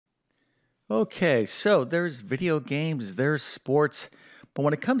Okay, so there's video games, there's sports, but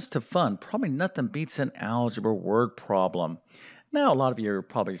when it comes to fun, probably nothing beats an algebra word problem. Now, a lot of you are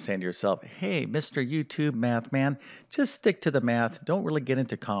probably saying to yourself, hey, Mr. YouTube Math Man, just stick to the math. Don't really get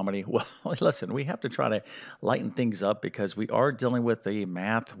into comedy. Well, listen, we have to try to lighten things up because we are dealing with a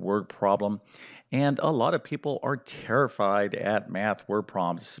math word problem. And a lot of people are terrified at math word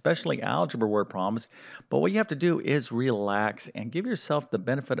problems, especially algebra word problems. But what you have to do is relax and give yourself the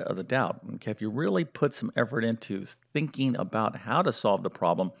benefit of the doubt. Okay, if you really put some effort into thinking about how to solve the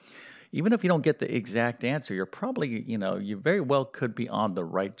problem, even if you don't get the exact answer, you're probably, you very well could be on the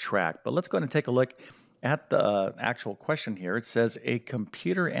right track. But let's go ahead and take a look at the actual question here. It says a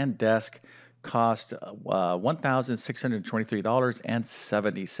computer and desk cost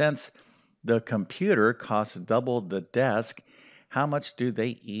 $1,623.70. The computer costs double the desk. How much do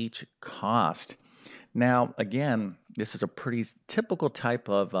they each cost? Now, again, this is a pretty typical type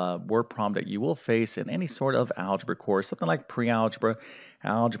of word problem that you will face in any sort of algebra course, something like pre-algebra,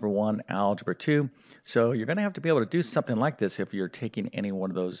 algebra 1, algebra 2. So you're going to have to be able to do something like this if you're taking any one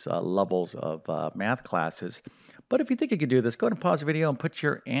of those levels of math classes. But if you think you can do this, go ahead and pause the video and put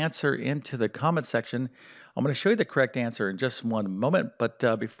your answer into the comment section. I'm going to show you the correct answer in just one moment. But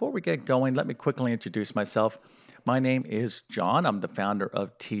before we get going, let me quickly introduce myself. My name is John. I'm the founder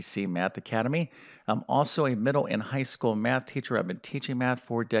of TC Math Academy. I'm also a middle and high school math teacher. I've been teaching math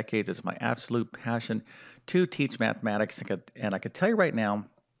for decades. It's my absolute passion to teach mathematics. And I can tell you right now,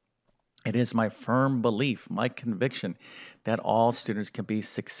 it is my firm belief, my conviction, that all students can be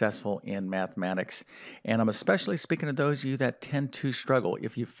successful in mathematics. And I'm especially speaking to those of you that tend to struggle.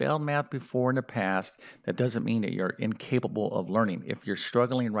 If you failed math before in the past, that doesn't mean that you're incapable of learning. If you're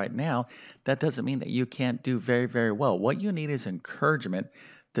struggling right now, that doesn't mean that you can't do very, very well. What you need is encouragement,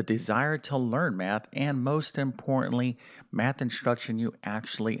 the desire to learn math, and most importantly, math instruction you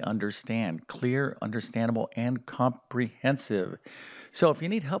actually understand, clear, understandable, and comprehensive. So if you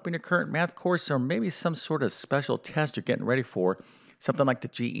need help in your current math course or maybe some sort of special test you're getting ready for, something like the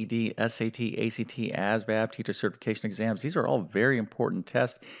GED, SAT, ACT, ASVAB, teacher certification exams, these are all very important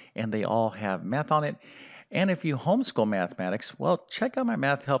tests and they all have math on it. And if you homeschool mathematics, well, check out my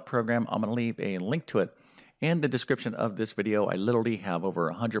math help program. I'm going to leave a link to it in the description of this video. I literally have over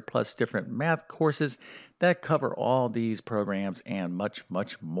 100 plus different math courses that cover all these programs and much,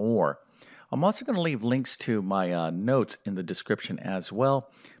 much more. I'm also going to leave links to my notes in the description as well,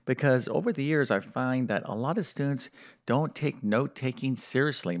 because over the years I find that a lot of students don't take note taking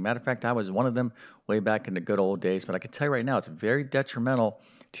seriously. Matter of fact, I was one of them way back in the good old days, but I can tell you right now it's very detrimental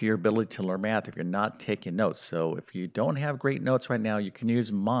to your ability to learn math if you're not taking notes. So if you don't have great notes right now, you can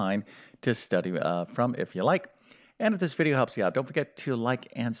use mine to study from if you like. And if this video helps you out, don't forget to like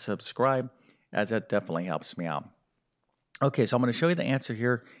and subscribe, as that definitely helps me out. Okay, so I'm going to show you the answer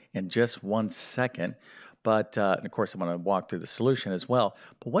here in just one second. But, and of course, I'm going to walk through the solution as well.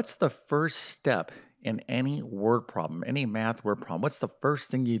 But what's the first step in any word problem, any math word problem? What's the first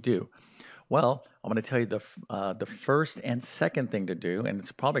thing you do? Well, I'm going to tell you the first and second thing to do, and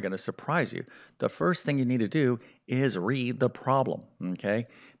it's probably going to surprise you. The first thing you need to do is read the problem. Okay,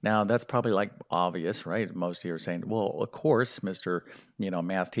 now that's probably like obvious, right? Most of you are saying, "Well, of course, Mister,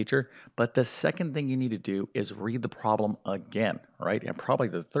 math teacher." But the second thing you need to do is read the problem again, right? And probably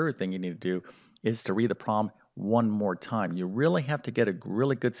the third thing you need to do is to read the problem one more time. You really have to get a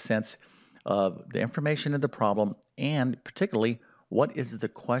really good sense of the information in the problem and particularly what is the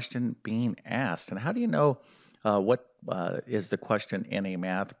question being asked? And how do you know what is the question in a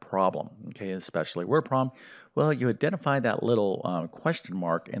math problem? Okay, especially word problem. Well, you identify that little question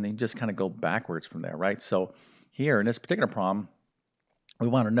mark and then you just kind of go backwards from there, right? So here in this particular problem, we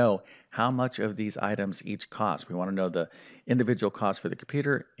want to know how much of these items each cost. We want to know the individual cost for the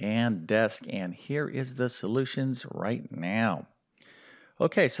computer and desk. And here is the solutions right now.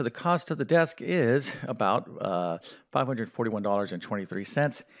 Okay, so the cost of the desk is about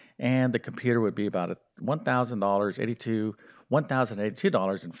 $541.23, and the computer would be about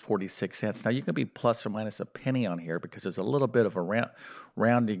 $1,082.46. Now you can be plus or minus a penny on here because there's a little bit of a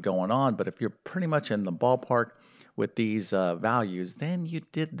rounding going on, but if you're pretty much in the ballpark with these values, then you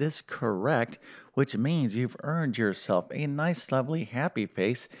did this correct, which means you've earned yourself a nice, lovely, happy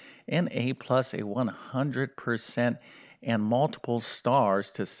face, an A plus, a 100% and multiple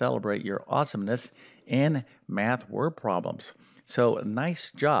stars to celebrate your awesomeness in math word problems. So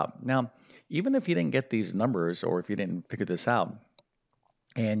nice job. Now, even if you didn't get these numbers or if you didn't figure this out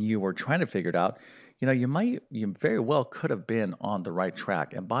and you were trying to figure it out, you very well could have been on the right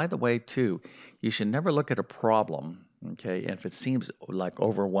track. And by the way, too, you should never look at a problem, okay, and if it seems like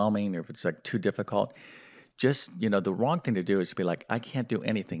overwhelming or if it's like too difficult, just, the wrong thing to do is to be like, I can't do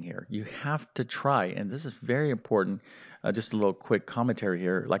anything here. You have to try. And this is very important. Just a little quick commentary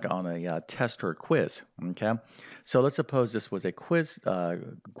here, like on a test or a quiz. Okay. So let's suppose this was a quiz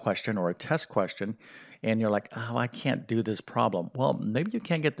question or a test question, and you're like, oh, I can't do this problem. Well, maybe you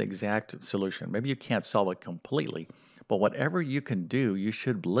can't get the exact solution. Maybe you can't solve it completely. But whatever you can do, you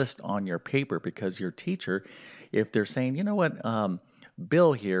should list on your paper because your teacher, if they're saying, you know what,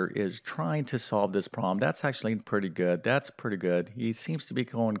 Bill here is trying to solve this problem. That's actually pretty good. That's pretty good. He seems to be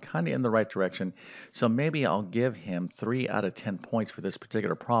going kind of in the right direction. So maybe I'll give him 3 out of 10 points for this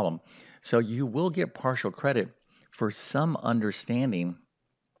particular problem. So you will get partial credit for some understanding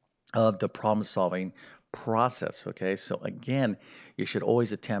of the problem solving process. Okay. So again, you should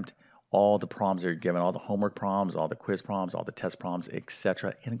always attempt all the problems that you're given, all the homework problems, all the quiz problems, all the test problems,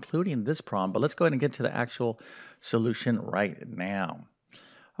 etc., including this problem. But let's go ahead and get to the actual solution right now.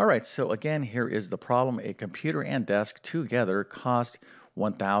 All right, so again, here is the problem. A computer and desk together cost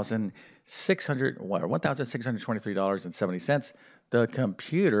 $1,623.70. The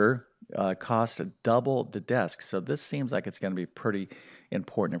computer cost double the desk. So this seems like it's going to be pretty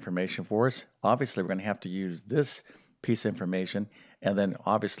important information for us. Obviously, we're going to have to use this piece of information, and then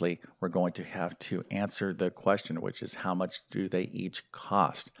obviously we're going to have to answer the question, which is how much do they each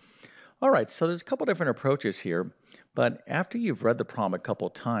cost? All right, so there's a couple different approaches here, but after you've read the problem a couple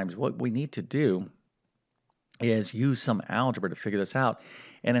times, what we need to do is use some algebra to figure this out.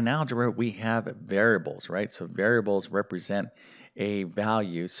 And in algebra, we have variables, right? So variables represent a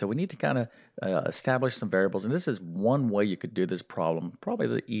value. So we need to kind of establish some variables. And this is one way you could do this problem. Probably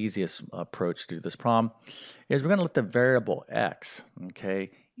the easiest approach to do this problem is we're going to let the variable x, okay,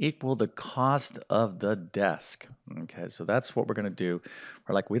 equal the cost of the desk. Okay, so that's what we're going to do.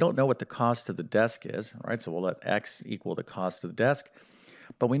 We're like, we don't know what the cost of the desk is, right? So we'll let x equal the cost of the desk.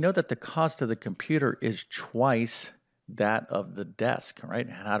 But we know that the cost of the computer is twice that of the desk, right?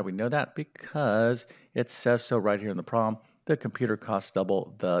 How do we know that? Because it says so right here in the problem. The computer costs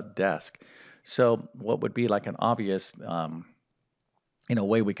double the desk. So what would be like an obvious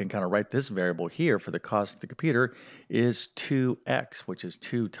way we can kind of write this variable here for the cost of the computer is 2x, which is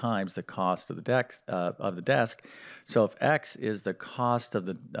 2 times the cost of the desk. So if x is the cost of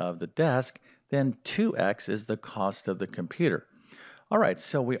the desk, then 2x is the cost of the computer. All right,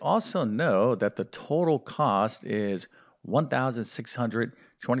 so we also know that the total cost is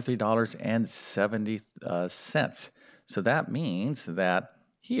 $1,623.70. So that means that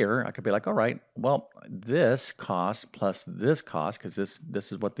here I could be like, all right, well, this cost plus this cost, because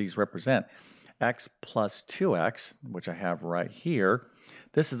this is what these represent, x plus 2x, which I have right here,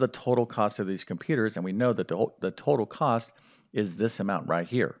 this is the total cost of these computers, and we know that the total cost is this amount right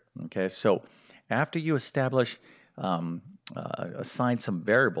here. Okay, so after you establish assign some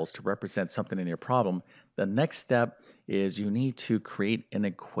variables to represent something in your problem, the next step is you need to create an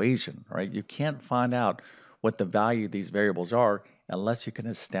equation, right? You can't find out what the value of these variables are unless you can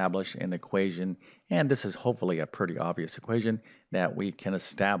establish an equation, and this is hopefully a pretty obvious equation that we can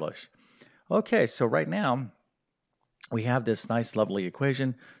establish. Okay, so right now we have this nice lovely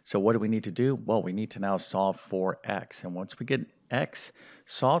equation. So what do we need to do? Well, we need to now solve for x, and once we get x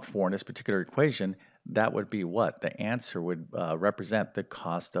solved for in this particular equation, that would be what? The answer would represent the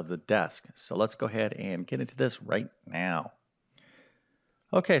cost of the desk. So let's go ahead and get into this right now.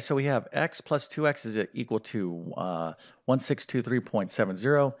 Okay, so we have x plus 2x is equal to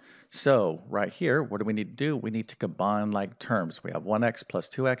 1623.70. So right here, what do we need to do? We need to combine like terms. We have 1x plus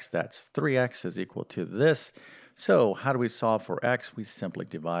 2x, that's 3x is equal to this. So how do we solve for x? We simply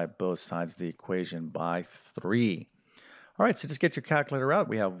divide both sides of the equation by 3. All right, so just get your calculator out.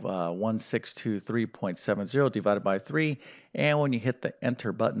 We have 1623.70 divided by 3. And when you hit the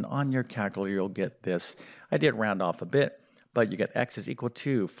enter button on your calculator, you'll get this. I did round off a bit, but you get x is equal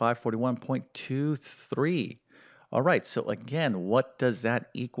to 541.23. All right, so again, what does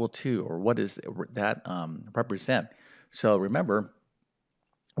that equal to, or what does that represent? So remember,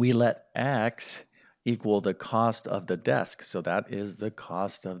 we let x equal the cost of the desk. So that is the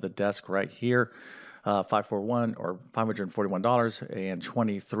cost of the desk right here. 541 or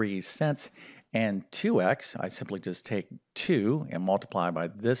 $541.23, and 2x, I simply just take 2 and multiply by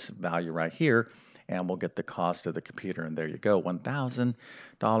this value right here, and we'll get the cost of the computer, and there you go,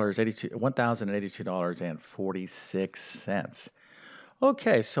 $1,082.46.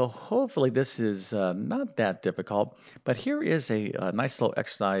 Okay, so hopefully this is not that difficult, but here is a nice little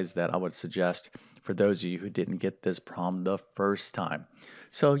exercise that I would suggest for those of you who didn't get this problem the first time.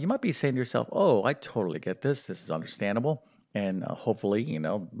 So you might be saying to yourself, oh, I totally get this. This is understandable. And hopefully,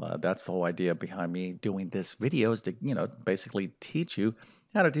 that's the whole idea behind me doing this video is to, basically teach you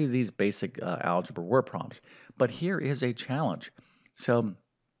how to do these basic algebra word problems. But here is a challenge. So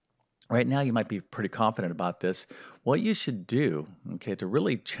right now, you might be pretty confident about this. What you should do, okay, to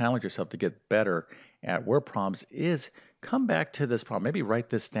really challenge yourself to get better at word problems is come back to this problem. Maybe write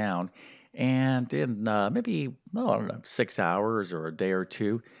this down, and in maybe, oh, I don't know, 6 hours or a day or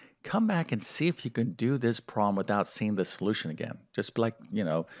two, come back and see if you can do this problem without seeing the solution again. Just like,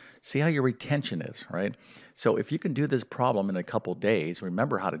 see how your retention is, right? So if you can do this problem in a couple days,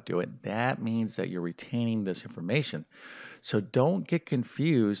 remember how to do it, that means that you're retaining this information. So don't get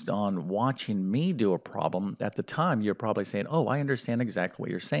confused on watching me do a problem. At the time, you're probably saying, "Oh, I understand exactly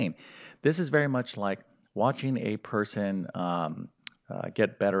what you're saying." This is very much like watching a person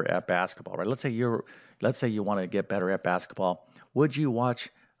get better at basketball, right? Let's say you want to get better at basketball. Would you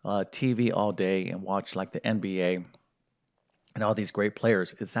watch TV all day and watch like the NBA and all these great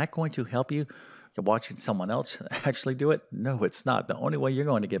players? Is that going to help you? You're watching someone else actually do it? No, it's not. The only way you're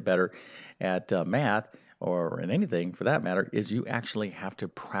going to get better at math or in anything for that matter is you actually have to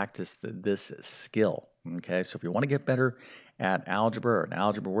practice this skill. Okay, so if you want to get better at algebra or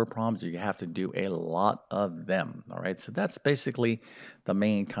algebra word problems, you have to do a lot of them. All right, so that's basically the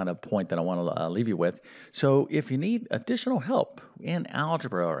main kind of point that I want to leave you with. So if you need additional help in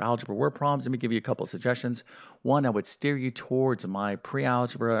algebra or algebra word problems, let me give you a couple of suggestions. One, I would steer you towards my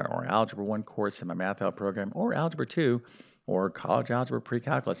pre-algebra or algebra 1 course in my math out program, or algebra 2 or college algebra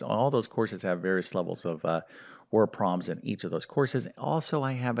pre-calculus. All those courses have various levels of word problems in each of those courses. Also,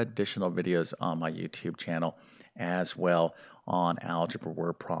 I have additional videos on my YouTube channel as well on algebra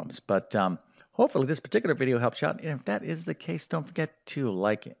word problems. But hopefully this particular video helps you out. And if that is the case, don't forget to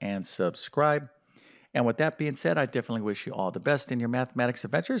like and subscribe. And with that being said, I definitely wish you all the best in your mathematics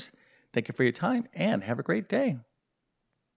adventures. Thank you for your time and have a great day.